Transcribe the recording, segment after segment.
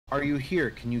Are you here?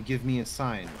 Can you give me a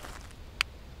sign?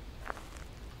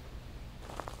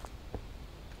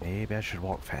 Maybe I should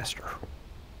walk faster.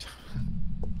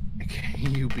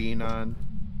 You being on?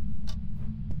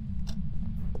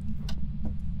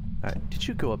 Did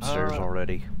you go upstairs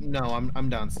already? No, I'm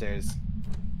downstairs.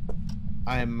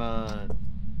 I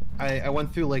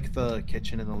went through like the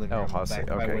kitchen and the living room back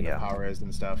by where the power is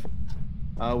and stuff,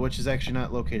 which is actually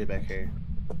not located back here.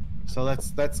 So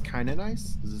that's kind of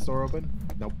nice. Is this door open?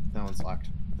 Nope, that one's locked.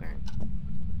 All right.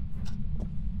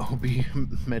 OB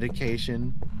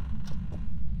medication.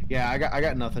 Yeah, I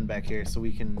got nothing back here, so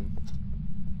we can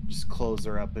just close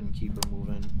her up and keep her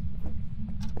moving.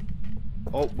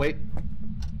 Oh wait,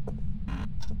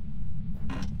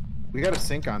 we got a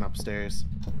sink on upstairs.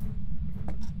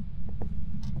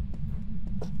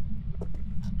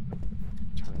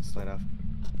 Turn this light off.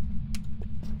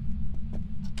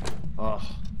 Oh,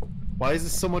 why is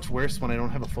this so much worse when I don't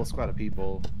have a full squad of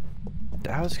people?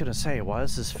 I was gonna say, why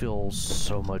does this feel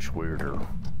so much weirder?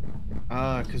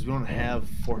 Because we don't have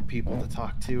 4 people to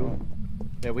talk to.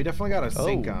 Yeah, we definitely got a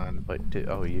sink on. But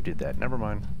oh, you did that. Never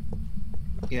mind.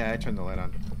 Yeah, I turned the light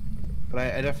on. But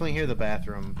I definitely hear the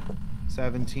bathroom.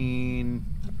 17,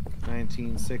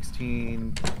 19,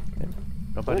 16.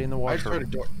 Nobody in the washer. I shut a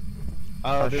door.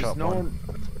 There's no one.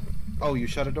 Oh, you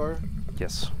shut a door?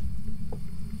 Yes.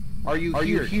 Are you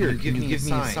here? Can you give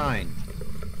me a sign?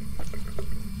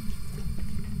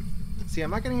 See,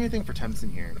 I'm not getting anything for temps in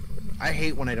here. I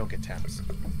hate when I don't get temps.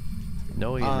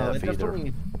 No EMF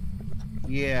either.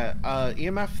 Yeah,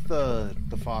 EMF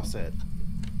the faucet.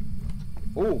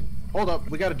 Oh, hold up,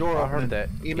 we got a door open. I heard that.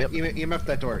 EMF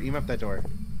that door. EMF that door.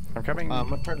 I'm coming. I'm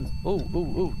gonna turn.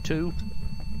 Ooh, 2.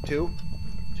 2.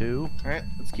 2. All right,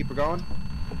 let's keep her going.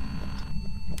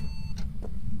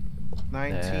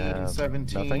 19,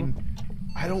 17. Nothing.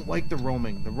 I don't like the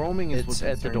roaming. The roaming is it's what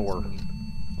at the door. Me.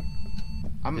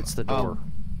 It's the door.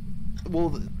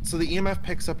 Well, so the EMF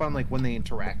picks up on like when they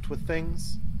interact with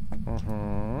things.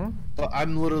 But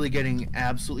I'm literally getting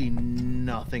absolutely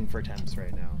nothing for temps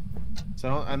right now.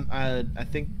 So I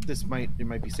think it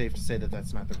might be safe to say that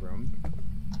that's not the room.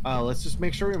 Let's just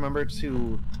make sure we remember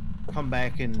to come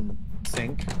back and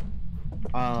sync.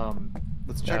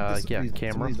 Let's check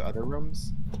some of these other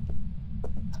rooms.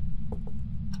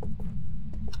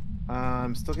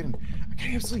 I'm getting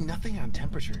absolutely nothing on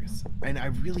temperatures, and I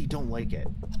really don't like it.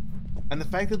 And the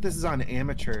fact that this is on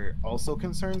amateur also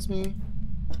concerns me.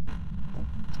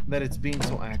 That it's being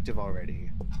so active already.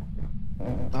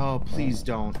 Oh, please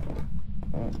don't.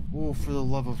 Oh, for the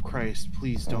love of Christ,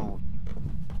 please don't.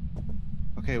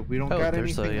 Okay, we don't got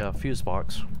anything. Oh, there's the fuse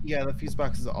box. Yeah, the fuse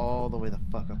box is all the way the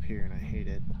fuck up here, and I hate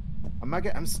it.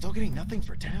 I'm still getting nothing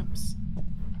for temps.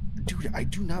 Dude, I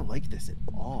do not like this at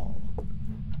all.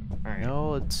 All right.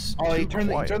 No, it's you turn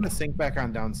the sink back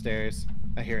on downstairs.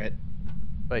 I hear it.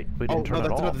 Wait, we didn't turn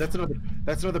it off. That's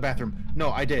another bathroom.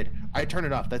 No, I did. I turned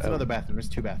it off. That's another bathroom. There's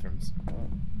 2 bathrooms.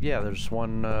 Yeah, there's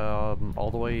one all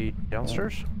the way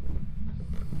downstairs.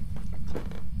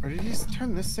 Or did you just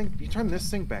turn this sink? You turned this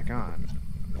sink back on.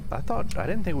 I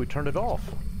didn't think we turned it off.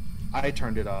 I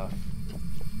turned it off.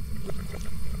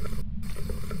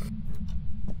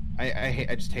 I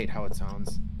just hate how it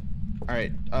sounds. All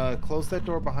right, close that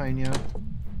door behind you.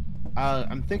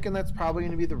 I'm thinking that's probably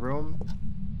gonna be the room.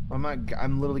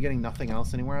 I'm literally getting nothing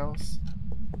else anywhere else.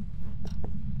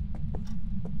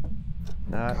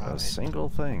 Not a single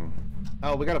thing.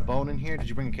 Oh, we got a bone in here. Did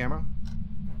you bring a camera?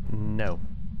 No.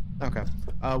 Okay.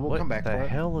 We'll come back for it. What the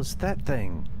hell is that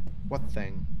thing? What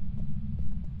thing?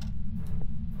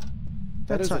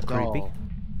 That's not creepy.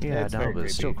 Yeah, no, but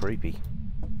it's still creepy.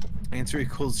 Answer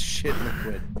equals shit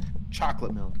liquid.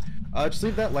 Chocolate milk. Just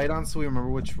leave that light on so we remember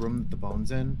which room the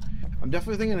bone's in. I'm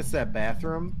definitely thinking it's that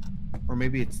bathroom. Or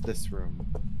maybe it's this room.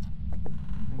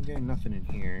 I'm getting nothing in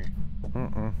here.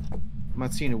 I'm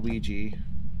not seeing a Ouija.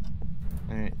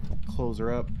 Alright, close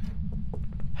her up.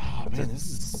 Oh man,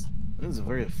 this is a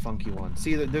very funky one.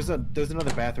 See, there's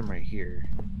another bathroom right here.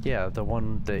 Yeah, the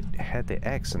one that had the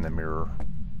X in the mirror.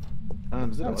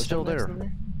 It's still there.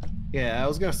 Yeah, I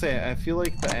was gonna say, I feel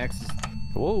like the X is...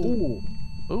 Whoa!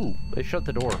 Ooh, they shut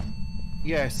the door.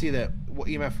 Yeah, I see that.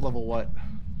 EMF level what?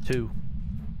 2.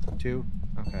 2?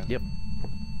 Okay. Yep.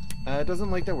 It doesn't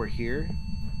like that we're here.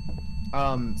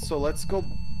 So let's go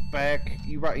back.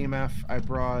 You brought EMF, I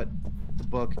brought the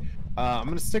book. I'm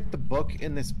gonna stick the book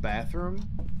in this bathroom.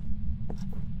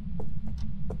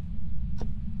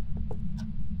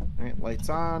 Alright, lights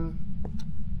on.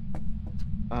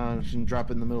 Just gonna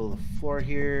drop it in the middle of the floor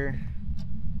here.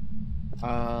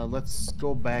 Let's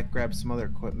go back, grab some other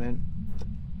equipment,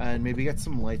 and maybe get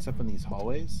some lights up in these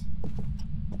hallways.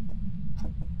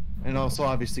 And also,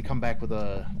 obviously, come back with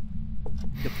the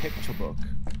picture book.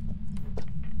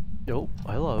 Oh,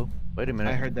 hello. Wait a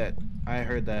minute. I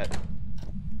heard that.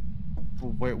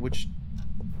 Which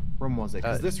room was it?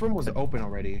 Because this room was open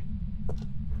already.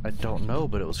 I don't know,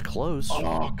 but it was close.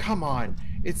 Oh, come on.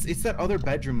 It's that other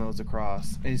bedroom that was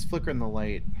across, and he's flickering the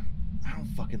light. I don't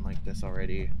fucking like this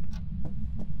already.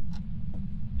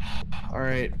 All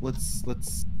right, let's.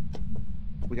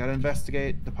 We gotta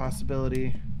investigate the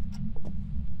possibility.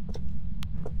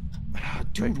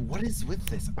 Dude, what is with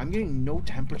this? I'm getting no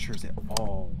temperatures at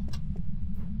all.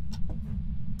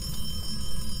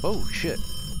 Oh shit.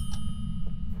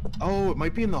 Oh, it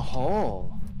might be in the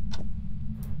hall.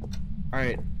 All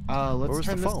right, let's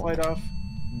turn this light off.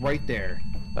 Right there.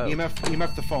 Oh.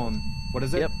 EMF the phone. What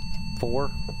is it? Yep. 4.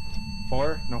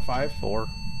 4? No, 5? 4.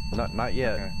 Not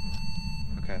yet. Okay.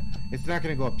 Okay. It's not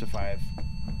gonna go up to 5.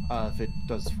 If it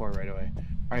does 4 right away.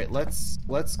 All right, let's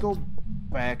go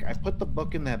back. I put the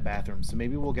book in that bathroom, so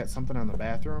maybe we'll get something on the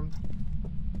bathroom.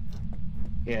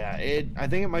 Yeah, I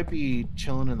think it might be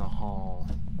chilling in the hall.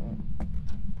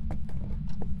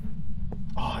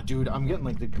 Oh, dude, I'm getting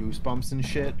like the goosebumps and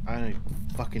shit. I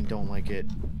fucking don't like it.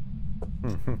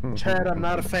 Chad, I'm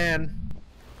not a fan.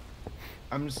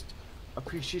 I'm just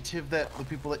appreciative that the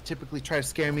people that typically try to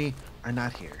scare me are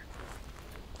not here.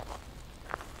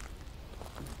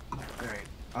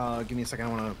 Alright, give me a second. I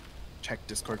want to check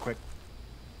Discord quick.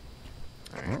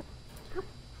 Alright.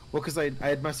 Well, because I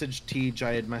had messaged Tej,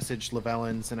 I had messaged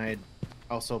Levellins, and I had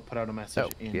also put out a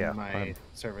message in my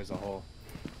server as a whole.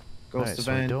 Ghost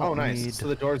event. So oh, nice. So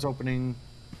the door's opening.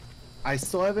 I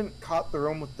still haven't caught the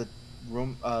room with the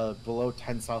room below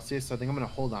 10 Celsius, so I think I'm going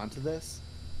to hold on to this.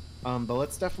 But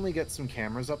let's definitely get some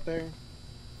cameras up there.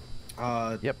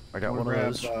 Yep, I got one of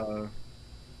those. Oh,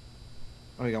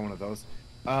 you got one of those.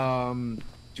 Do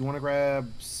you want to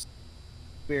grab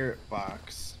Spirit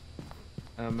Box?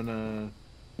 I'm gonna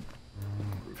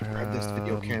grab this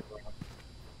video camera.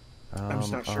 I'm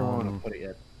just not sure where I want to put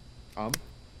it yet.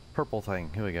 Purple thing.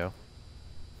 Here we go.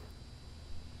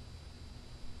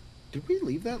 Did we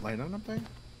leave that light on up there?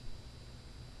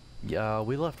 Yeah,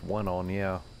 we left one on.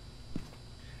 Yeah.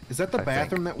 Is that the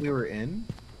bathroom that we were in?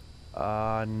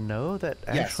 No, that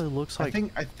actually looks like.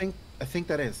 I think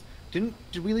that is. Did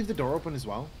we leave the door open as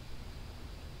well?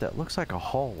 That looks like a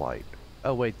hall light.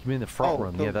 Oh wait, you mean the front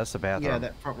room? Yeah, that's the bathroom. Yeah,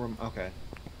 that front room. Okay.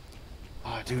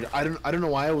 Oh, dude, I don't know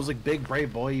why I was like big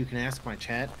brave boy. You can ask my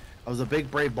chat. I was a big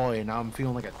brave boy, and now I'm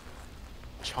feeling like a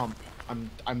chump.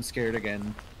 I'm scared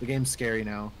again. The game's scary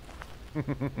now.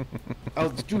 Oh,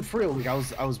 dude, for real, like,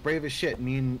 I was brave as shit.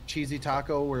 Me and Cheesy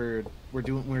Taco were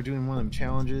doing one of them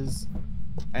challenges,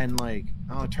 and like,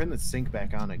 oh, turn the sink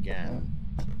back on again.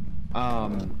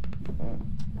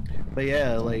 But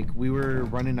yeah, like we were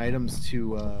running items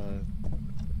to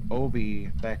Obi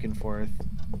back and forth.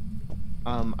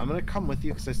 I'm gonna come with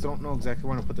you because I still don't know exactly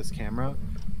where to put this camera.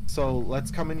 So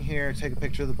let's come in here, take a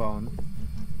picture of the bone,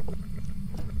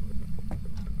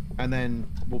 and then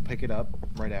we'll pick it up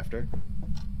right after.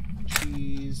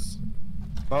 Cheese,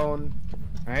 bone.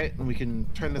 All right, and we can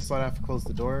turn this light off, close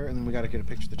the door, and then we gotta get a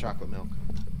picture of the chocolate milk.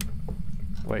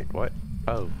 Wait, what?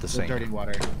 Oh, the sink. Dirty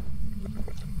water.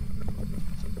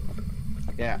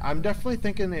 Yeah, I'm definitely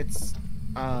thinking it's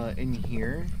in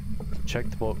here. Check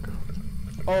the book.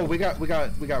 Oh, we got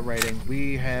writing.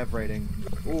 We have writing.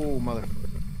 Oh, mother.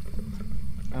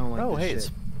 I don't like this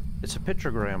shit. It's a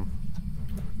pictogram.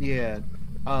 Yeah.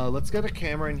 Let's get a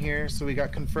camera in here. So we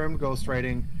got confirmed ghost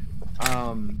writing.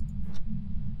 I'm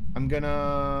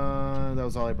gonna. That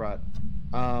was all I brought.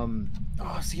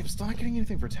 Oh, see, I'm still not getting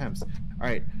anything for temps. All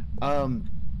right.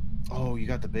 Oh, you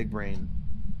got the big brain.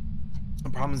 The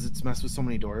problem is it's messed with so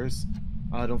many doors.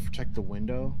 Don't check the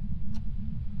window.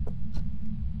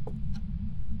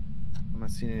 I'm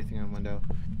not seeing anything on the window.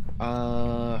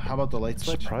 How about the light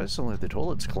switch? Surprisingly, the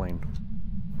toilet's clean.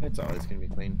 It's always gonna be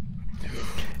clean.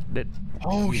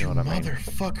 Oh, you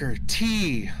motherfucker,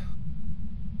 T.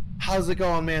 How's it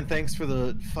going, man? Thanks for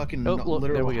the fucking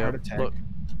literal heart attack. Look.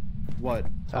 What?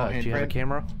 Do you have a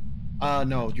camera?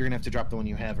 No, you're gonna have to drop the one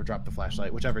you have or drop the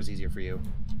flashlight, whichever's easier for you.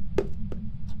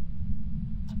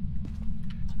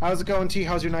 How's it going, T?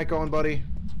 How's your night going, buddy?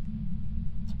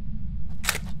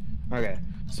 Okay,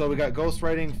 so we got ghost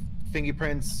writing,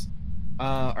 fingerprints.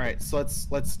 All right, so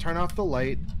let's turn off the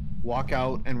light, walk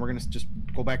out, and we're gonna just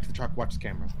go back to the truck, watch the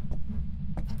camera.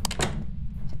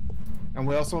 And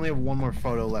we also only have one more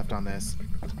photo left on this.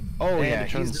 Oh and yeah,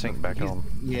 turn the sink back on.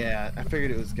 Yeah, I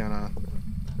figured it was gonna.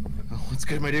 Oh, what's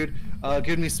good, my dude?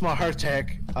 Giving me a small heart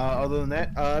attack. Other than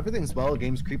that, everything's well. The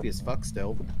game's creepy as fuck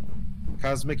still.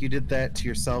 Cosmic, you did that to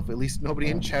yourself. At least nobody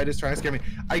in chat is trying to scare me.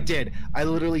 I did. I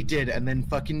literally did. And then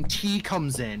fucking T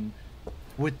comes in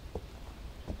with...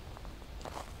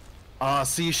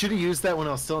 so you should have used that when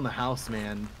I was still in the house,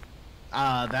 man.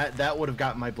 That would have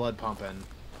gotten my blood pumping.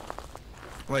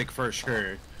 Like, for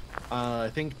sure. I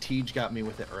think Tej got me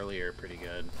with it earlier pretty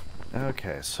good.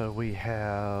 Okay, so we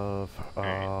have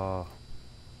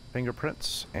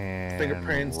fingerprints and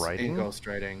writing. And ghost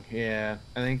writing. Yeah,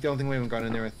 I think the only thing we haven't gone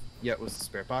in there with yet was the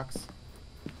spirit box.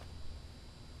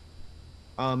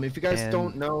 If you guys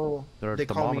don't know, the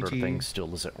thermometer thing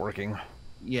still isn't working.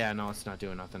 Yeah, no, it's not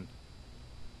doing nothing.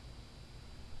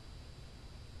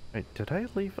 Wait, did I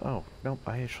leave? Oh, nope,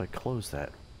 I actually closed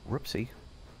that. Whoopsie.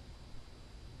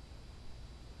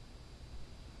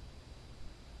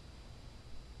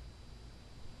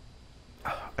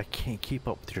 I can't keep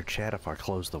up with your chat if I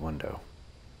close the window.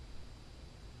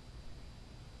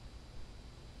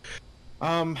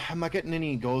 I'm not getting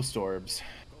any ghost orbs.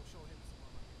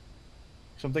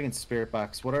 So I'm thinking spirit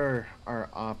box. What are our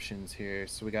options here?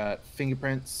 So we got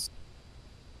fingerprints.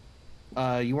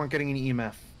 You weren't getting any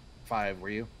EMF 5, were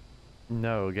you?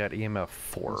 No, we got EMF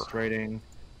 4. Ghost writing.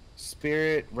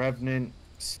 Spirit, revenant.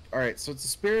 Alright, so it's a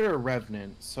spirit or a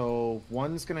revenant. So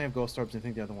one's gonna have ghost orbs, I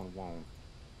think the other one won't.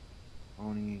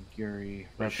 Oni, Guri,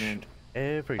 revenant.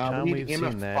 Every time we've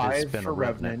seen that, it's been a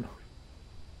revenant.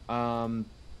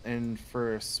 And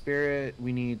for spirit,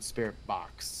 we need spirit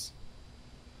box.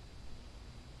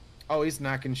 Oh, he's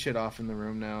knocking shit off in the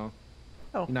room now.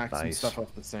 Oh, he knocked some stuff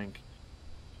off the sink.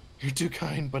 You're too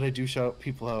kind, but I do shout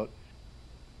people out.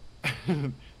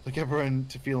 Like everyone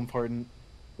to feel important.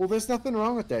 Well, there's nothing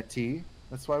wrong with that, T.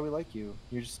 That's why we like you.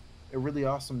 You're just a really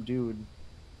awesome dude.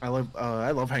 I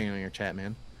love hanging out in your chat,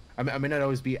 man. I may not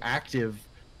always be active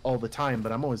all the time,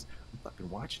 but I'm fucking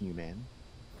watching you, man.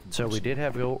 So we did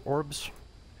have orbs?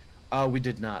 We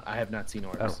did not. I have not seen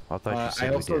orbs. Oh, I thought you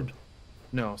said we did.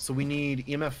 No, so we need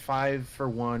EMF 5 for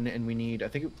one, and we need I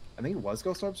think it was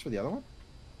ghost orbs for the other one.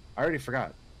 I already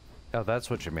forgot. Oh, that's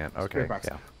what you meant. Okay.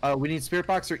 Yeah. We need spirit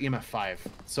box or EMF 5.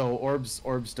 So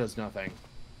orbs does nothing.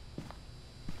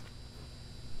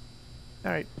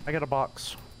 All right, I got a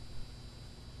box.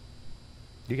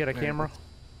 You got a camera?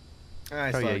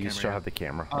 Oh yeah, you still have the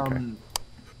camera. Okay.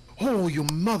 Oh, you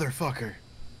motherfucker!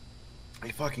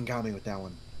 You fucking got me with that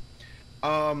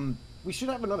one. We should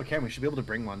have another camera. We should be able to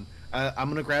bring one. I'm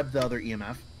gonna grab the other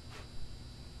EMF.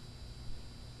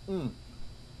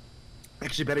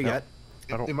 Actually, better yet,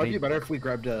 it might be better if we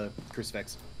grabbed a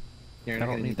crucifix. I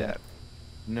don't need that.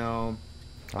 No.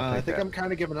 I think I'm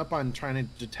kind of giving up on trying to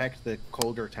detect the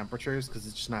colder temperatures because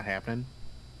it's just not happening.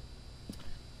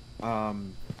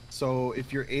 So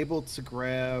if you're able to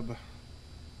grab...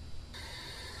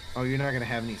 Oh, you're not gonna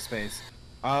have any space.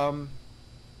 Alright.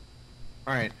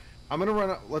 I'm gonna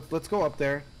run up. Let's go up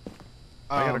there.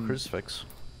 I got a crucifix.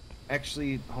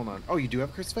 Actually, hold on. Oh, you do have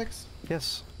a crucifix?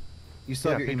 Yes. You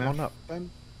still have your EMF one up. then?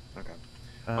 Okay.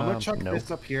 I'm gonna chuck this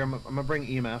up here. I'm gonna bring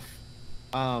EMF.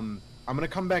 I'm gonna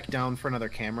come back down for another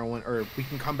camera when, or we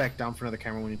can come back down for another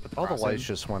camera when you put the all the lights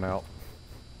just went out.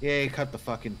 Yeah, you cut the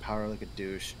fucking power like a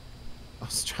douche. I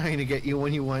was trying to get you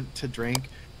when you went to drink.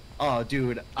 Oh,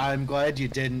 dude, I'm glad you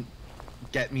didn't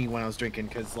get me when I was drinking,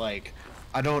 cause like,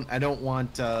 I don't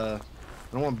want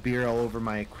beer all over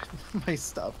my my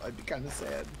stuff. I'd be kind of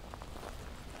sad.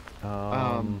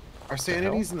 Our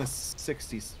sanity's in the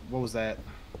 60s. What was that?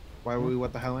 Why were we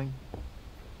what the helling?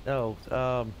 Oh,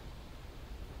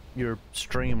 your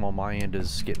stream on my end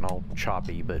is getting all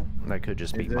choppy, but that could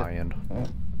just be my end.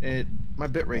 My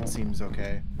bitrate seems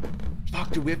okay.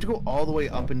 Fuck, dude, we have to go all the way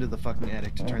up into the fucking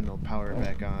attic to turn the power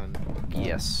back on.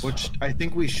 Yes. Which I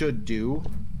think we should do,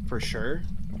 for sure.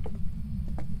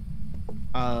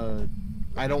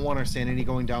 I don't want our sanity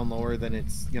going down lower than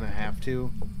it's gonna have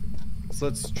to. So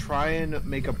let's try and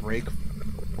make a break.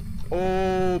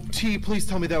 Oh, T, please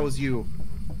tell me that was you.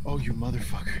 Oh, you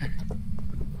motherfucker.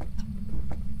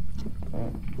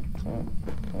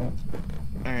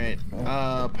 Alright,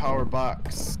 power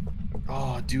box.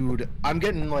 Oh, dude, I'm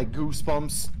getting like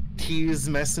goosebumps. T is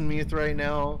messing me with right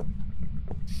now.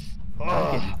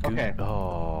 Oh, okay.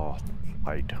 Oh,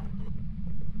 I don't.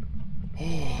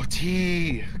 Oh,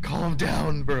 T, calm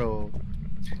down, bro.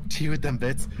 T with them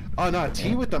bits. Oh, no,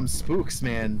 T with them spooks,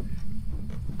 man.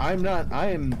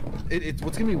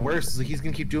 What's gonna be worse is like he's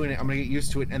gonna keep doing it. I'm gonna get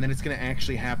used to it, and then it's gonna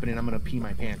actually happen, and I'm gonna pee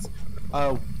my pants.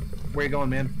 Where you going,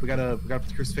 man? We got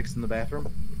the crucifix in the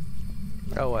bathroom.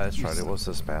 Oh, that's right. It was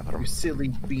this bathroom. You silly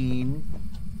bean.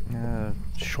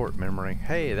 Short memory.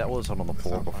 Hey, that wasn't on the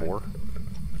floor before.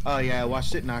 Oh yeah, I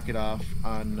watched it knock it off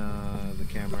on the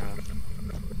camera.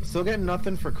 Still getting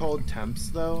nothing for cold temps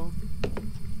though.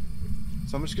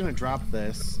 So I'm just gonna drop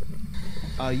this.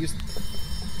 Use.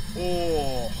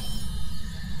 Oh.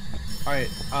 All right.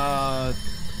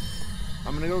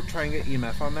 I'm gonna go try and get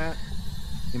EMF on that.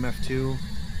 EMF 2.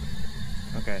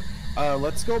 Okay.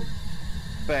 Let's go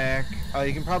back.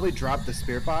 You can probably drop the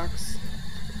spirit box.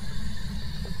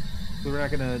 We're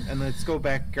not gonna. And let's go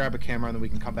back, grab a camera, and then we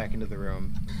can come back into the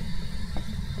room.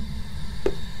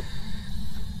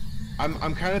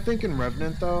 I'm kind of thinking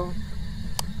Revenant though.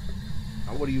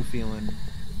 What are you feeling?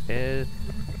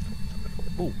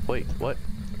 Oh wait, what?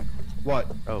 What?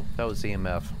 Oh, that was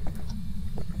EMF.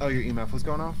 Oh, your EMF was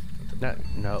going off?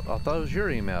 No, I thought it was your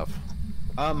EMF.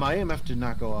 My EMF did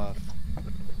not go off.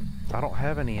 I don't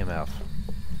have an EMF.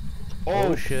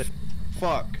 Oh shit!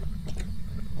 Fuck.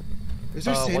 Is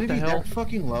there sanity that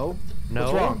fucking low?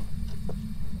 No. What's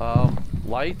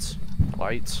wrong?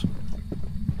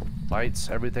 Lights.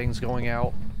 Everything's going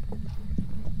out.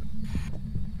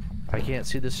 I can't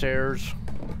see the stairs.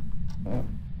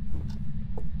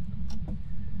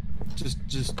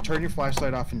 Just turn your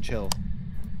flashlight off and chill.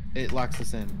 It locks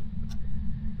us in.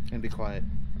 And be quiet.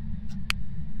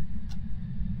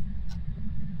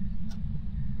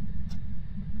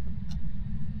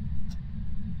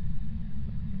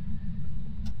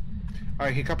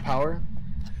 Alright, he cut power.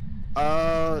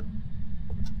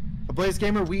 Blaze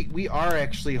Gamer, we are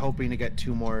actually hoping to get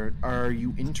 2 more. Are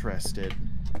you interested?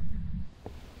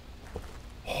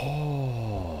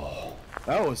 Oh,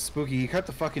 that was spooky. He cut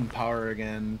the fucking power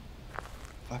again.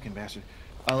 Fucking bastard.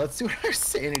 Let's see where our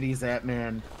sanity's at,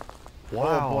 man.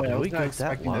 Wow, oh boy, I was we not get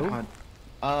expecting that low? that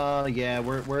hunt. Yeah,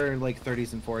 we're like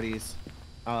 30s and 40s.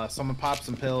 Someone popped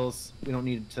some pills. We don't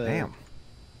need to. Damn.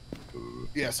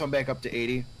 Yeah, so I'm back up to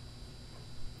 80.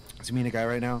 It's me and a guy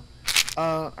right now.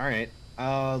 All right.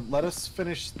 Let us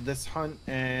finish this hunt,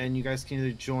 and you guys can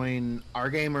either join our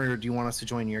game or do you want us to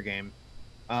join your game?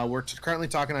 We're currently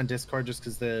talking on Discord just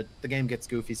because the game gets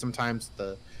goofy sometimes.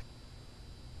 The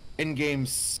in-game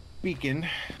speaking.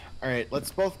 All right,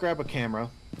 let's both grab a camera.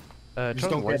 Turn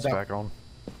the lights back on.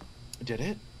 Did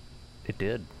it? It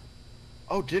did.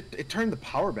 Oh, did it turn the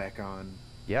power back on?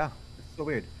 Yeah. It's so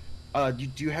weird.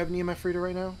 Do you have an EMF reader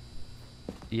right now?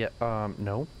 Yeah.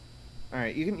 No. All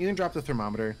right, you can drop the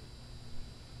thermometer.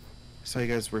 So you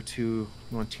guys were two.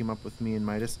 You want to team up with me and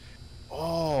Midas?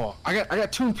 Oh, I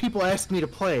got 2 people asking me to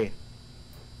play.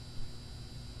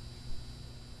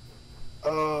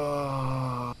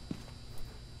 Oh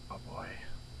boy.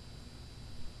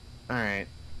 All right.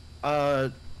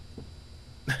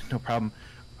 No problem.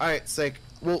 All right, sick.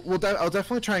 I'll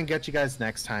definitely try and get you guys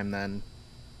next time then.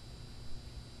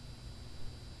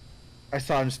 I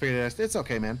saw and just figured it out. It's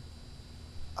okay, man.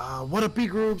 What up,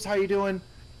 B-Groups? How you doing?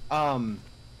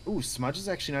 Ooh, Smudge is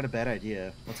actually not a bad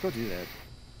idea. Let's go do that.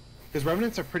 Because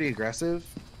Revenants are pretty aggressive.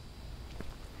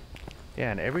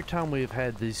 Yeah, and every time we've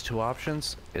had these 2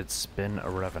 options, it's been a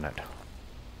Revenant.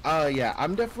 Yeah,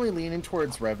 I'm definitely leaning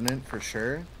towards Revenant for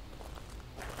sure.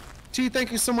 T,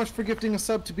 thank you so much for gifting a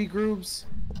sub to B-Grooves.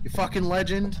 You fucking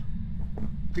legend.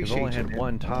 Appreciate We've only had man.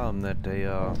 one time that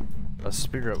a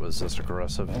spirit was this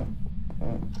aggressive.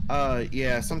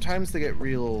 Yeah, sometimes they get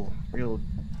real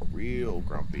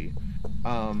grumpy.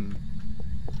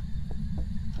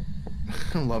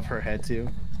 Love her head too.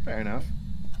 Fair enough.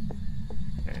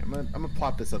 Okay, I'm gonna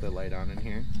plop this other light on in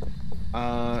here.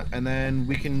 And then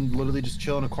we can literally just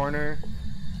chill in a corner.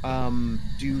 I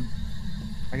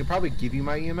could probably give you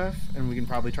my EMF, and we can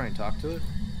probably try and talk to it.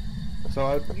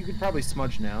 So you could probably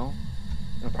smudge now.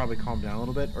 It'll probably calm down a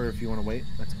little bit, or if you want to wait,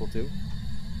 that's cool too.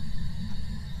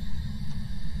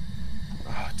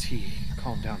 Ah, T,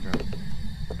 calm down, bro.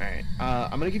 Alright,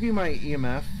 I'm gonna give you my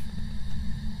EMF.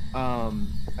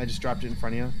 I just dropped it in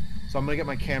front of you. So I'm gonna get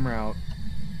my camera out.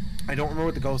 I don't remember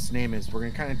what the ghost's name is. We're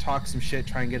gonna kind of talk some shit,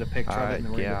 try and get a picture of it, and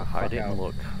then we're gonna get the fuck I didn't out.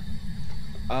 look.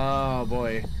 Oh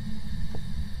boy.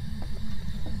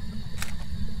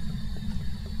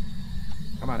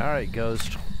 Come on. Alright,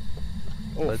 Ghost.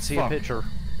 Oh, Let's see a picture.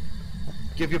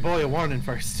 Give your boy a warning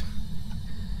first.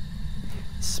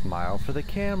 Smile for the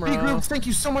camera. B-Groups, thank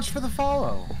you so much for the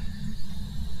follow.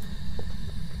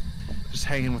 Just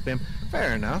hanging with him.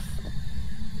 Fair enough.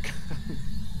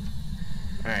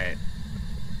 Alright.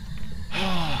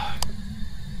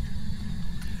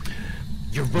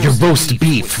 Your roast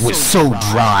beef was so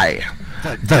dry,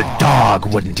 the dog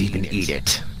wouldn't even eat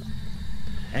it.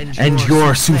 And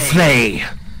your souffle,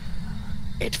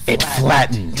 it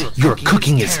flattened. Your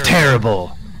cooking is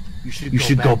terrible. You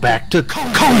should go back to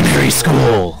culinary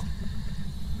school.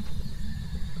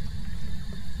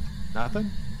 Nothing?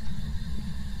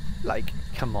 Like,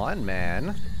 come on,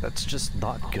 man. That's just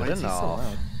not good Why is he so enough.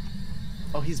 loud?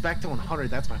 Oh, he's back to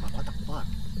 100. That's why I'm like, what the fuck?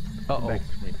 Uh-oh. Back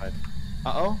to 25.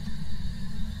 Uh-oh?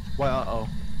 Why uh-oh?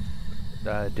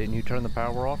 Didn't you turn the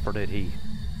power off, or did he?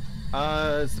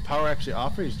 Is the power actually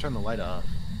off, or you just turn the light off?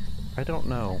 I don't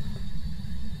know.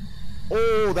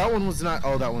 Oh, that one was not...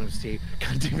 Oh, that one was T.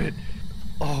 God damn it.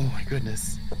 Oh my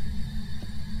goodness.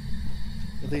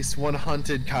 At least one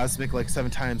hunted Cosmic like 7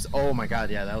 times. Oh my god,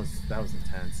 yeah, that was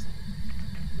intense.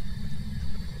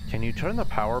 Can you turn the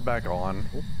power back on?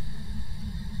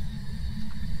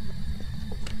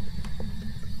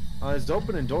 It's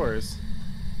opening doors.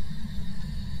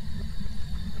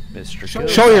 Mr.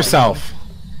 Show yourself.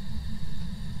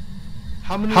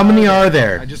 How many, How many are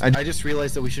there? I just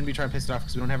realized that we shouldn't be trying to piss it off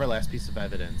because we don't have our last piece of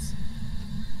evidence.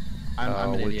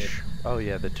 I'm an idiot. Oh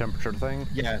yeah, the temperature thing?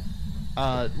 Yeah.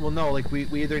 Well no, like we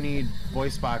either need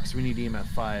voice box or we need EMF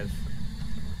 5.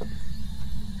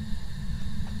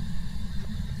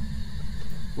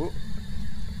 Ooh.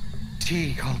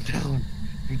 T, calm down.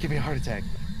 You're giving me a heart attack.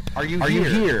 Are you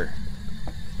here?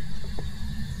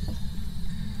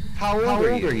 How old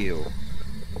are you?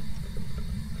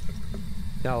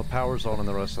 Now the power's on in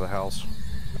the rest of the house.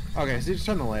 Okay, so you just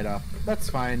turn the light off. That's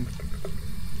fine.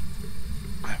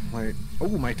 Oh,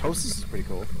 my toasters is pretty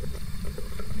cool.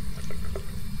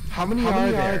 How many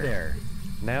are there?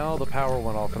 Now the power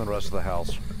went off in the rest of the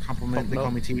house. Compliment, they call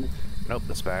me T. Nope,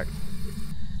 it's back.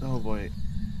 Oh boy.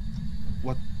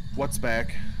 What's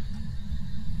back?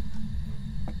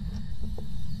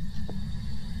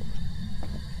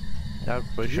 That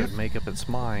should make up its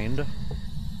mind.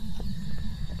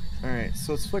 Alright,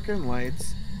 so it's flickering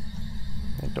lights.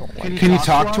 I don't like Can you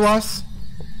talk to us?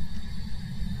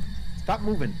 Stop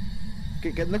moving.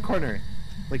 Get in the corner.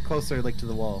 Like closer, like to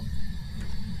the wall.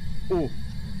 Ooh.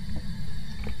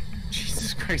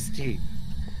 Jesus Christ, T.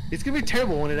 It's gonna be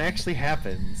terrible when it actually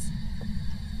happens.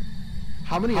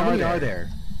 How many are there?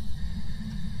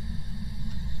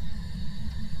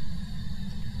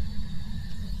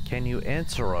 Can you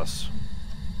answer us?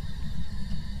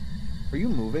 Are you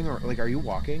moving or like are you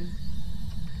walking?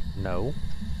 No.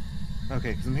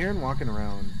 Okay, because I'm hearing walking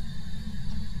around.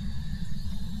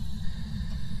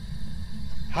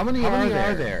 How many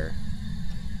are there?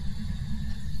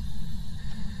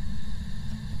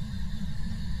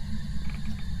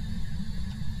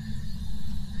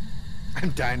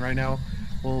 I'm dying right now.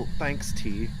 Well, thanks,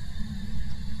 T.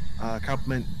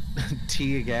 Compliment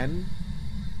T again.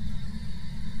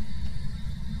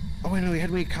 Oh wait, no, he had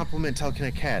me compliment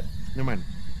Telekinetic Cat. Never mind.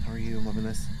 How are you? I'm loving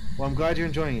this. Well, I'm glad you're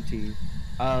enjoying it, T.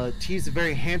 T's a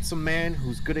very handsome man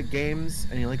who's good at games,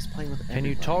 and he likes playing with everybody. Can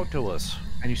you talk to us?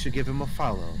 And you should give him a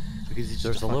follow. Because he's just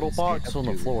There's a little box on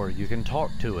the floor. You can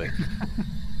talk to it.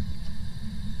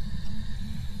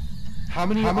 How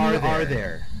many are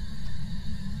there?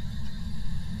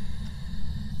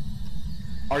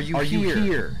 Are you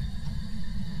here?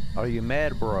 Are you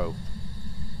mad, bro?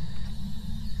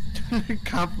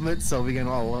 Compliment Sobe again.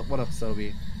 Oh, what up,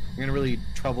 Sobe? You're gonna really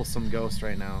troublesome ghost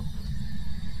right now.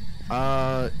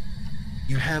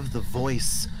 You have the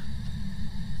voice.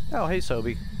 Oh, hey,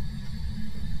 Sobe.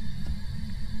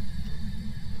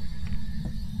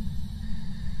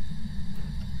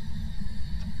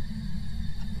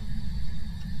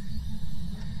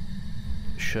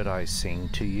 Should I sing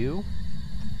to you?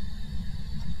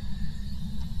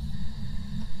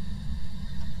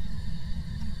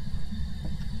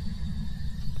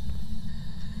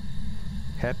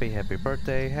 Happy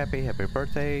birthday, happy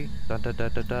birthday, da da da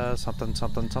da da, something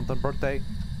birthday.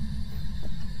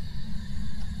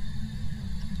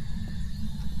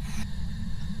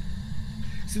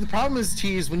 See, the problem is,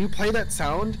 T, is when you play that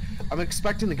sound, I'm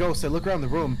expecting the ghost. I look around the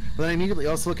room, but then I immediately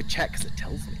also look at chat because it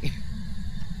tells me.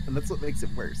 And that's what makes it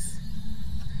worse.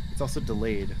 It's also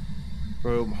delayed.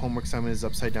 Bro, homework assignment is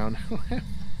upside down.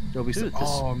 Dude,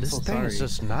 this thing is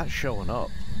just not showing up.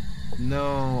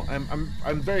 No,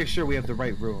 I'm very sure we have the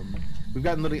right room. We've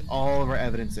gotten literally all of our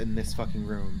evidence in this fucking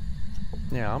room.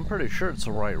 Yeah, I'm pretty sure it's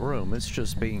the right room. It's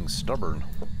just being stubborn.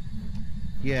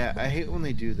 Yeah, I hate when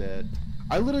they do that.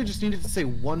 I literally just needed to say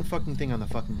one fucking thing on the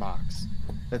fucking box.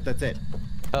 That's it.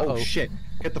 Uh-oh. Oh shit!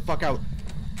 Get the fuck out!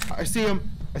 I see him!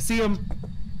 I see him!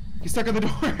 He's stuck in the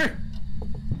door!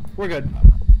 We're good.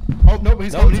 Oh no,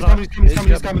 he's coming!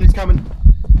 He's coming!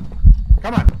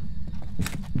 Come on!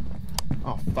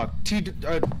 Oh fuck!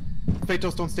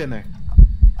 Phaetos, don't stand there.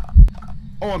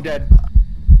 Oh, I'm dead.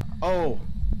 Oh,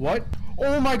 what?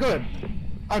 Oh my god!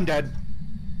 I'm dead.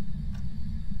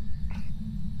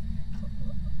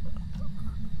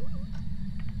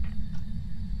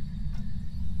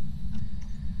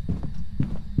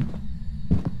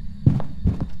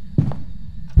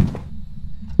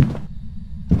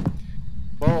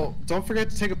 Well, don't forget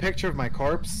to take a picture of my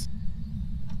corpse.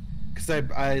 Because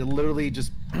I literally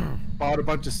just bought a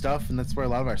bunch of stuff, and that's where a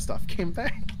lot of our stuff came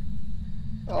back.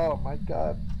 Oh my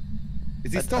god.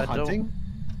 Is he still hunting?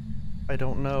 I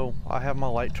don't know. I have my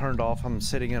light turned off. I'm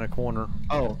sitting in a corner.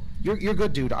 Oh, you're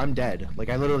good, dude. I'm dead. Like,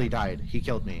 I literally died. He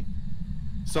killed me.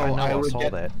 So I saw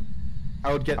that.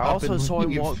 I would get I up also and saw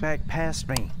him leave. walk back past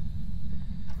me.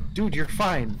 Dude, you're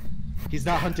fine. He's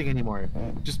not hunting anymore.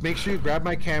 Just make sure you grab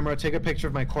my camera, take a picture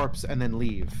of my corpse, and then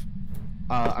leave.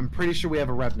 I'm pretty sure we have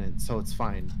a revenant, so it's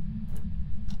fine.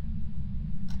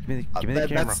 Give me the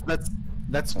camera.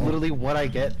 That's literally what I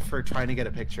get for trying to get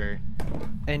a picture.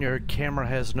 And your camera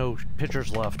has no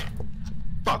pictures left.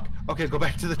 Fuck. Okay, go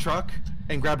back to the truck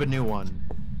and grab a new one.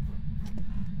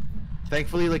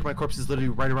 Thankfully, like, my corpse is literally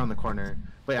right around the corner.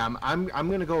 But yeah, I'm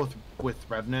gonna go with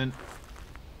Revenant.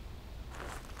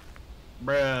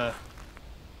 Bruh.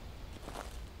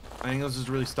 I think this is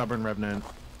really stubborn Revenant.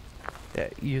 Yeah,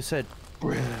 you said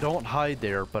don't hide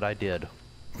there, but I did.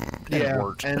 And yeah, it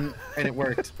worked. and it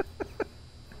worked.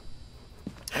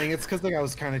 I think it's because like I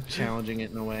was kind of challenging it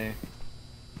in a way.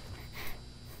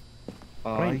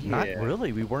 I mean, not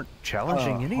really. We weren't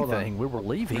challenging anything. We were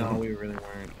leaving. No, we really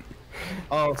weren't.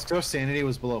 Oh, still sanity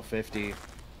was below 50.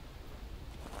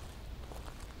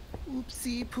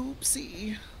 Oopsie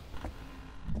poopsie.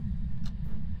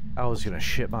 I was gonna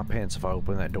shit my pants if I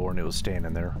opened that door and it was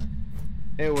standing there.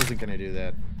 It wasn't gonna do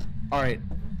that. All right,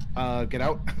 get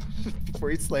out before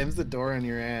he slams the door on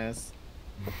your ass.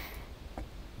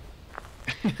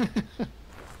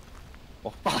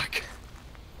 Well, fuck.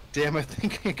 Damn, I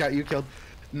think I got you killed.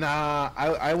 Nah,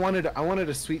 I wanted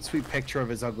a sweet picture of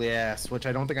his ugly ass, which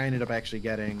I don't think I ended up actually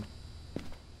getting.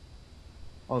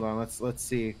 Hold on, let's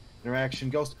see. Interaction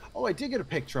ghost. Oh, I did get a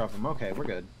picture of him. Okay, we're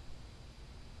good.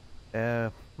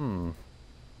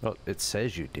 Well, it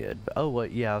says you did. Oh, well,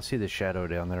 yeah, I see the shadow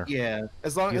down there. Yeah,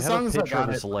 as long as I got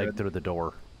of his it, leg good. through the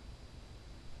door.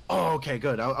 Oh, okay,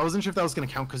 good. I wasn't sure if that was gonna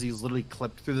count because he was literally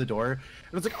clipped through the door,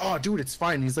 and it's like, oh, dude, it's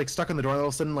fine. He's like stuck in the door, and all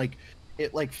of a sudden, like,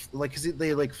 it cause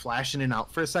they like flash in and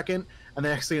out for a second, and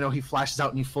then next thing you know, he flashes out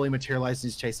and he fully materializes.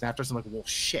 And he's chasing after us. I'm like, well,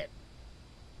 shit.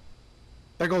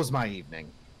 There goes my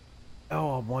evening.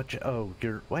 Oh, I'm watching. Oh,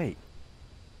 wait.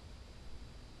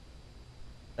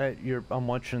 I'm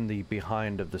watching the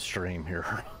behind of the stream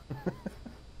here.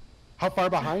 How far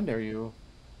behind are you?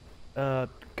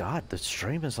 God, the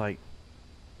stream is like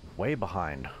way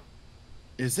behind.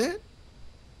 Is it?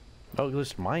 Oh, at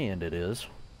least my end it is.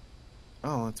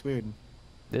 Oh, that's weird.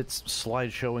 It's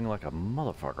slide showing like a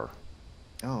motherfucker.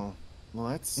 Oh, well,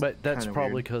 that's. But that's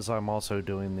probably because I'm also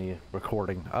doing the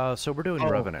recording. So we're doing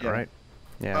Revenant, right?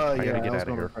 Yeah, I gotta get out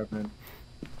of here.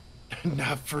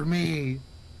 Not for me.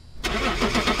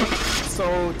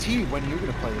 So, T, when are you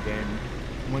gonna play the game?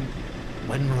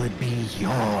 When will it be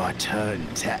your turn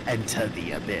to enter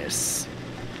the abyss?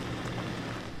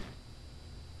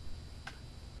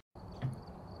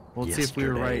 Well, let's see if we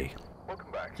were right.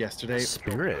 Welcome back. Yesterday.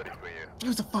 Spirit. It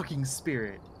was a fucking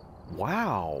spirit.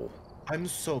 Wow. I'm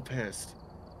so pissed.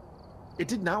 It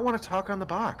did not want to talk on the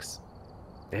box.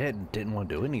 It didn't want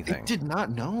to do anything. It did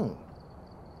not know.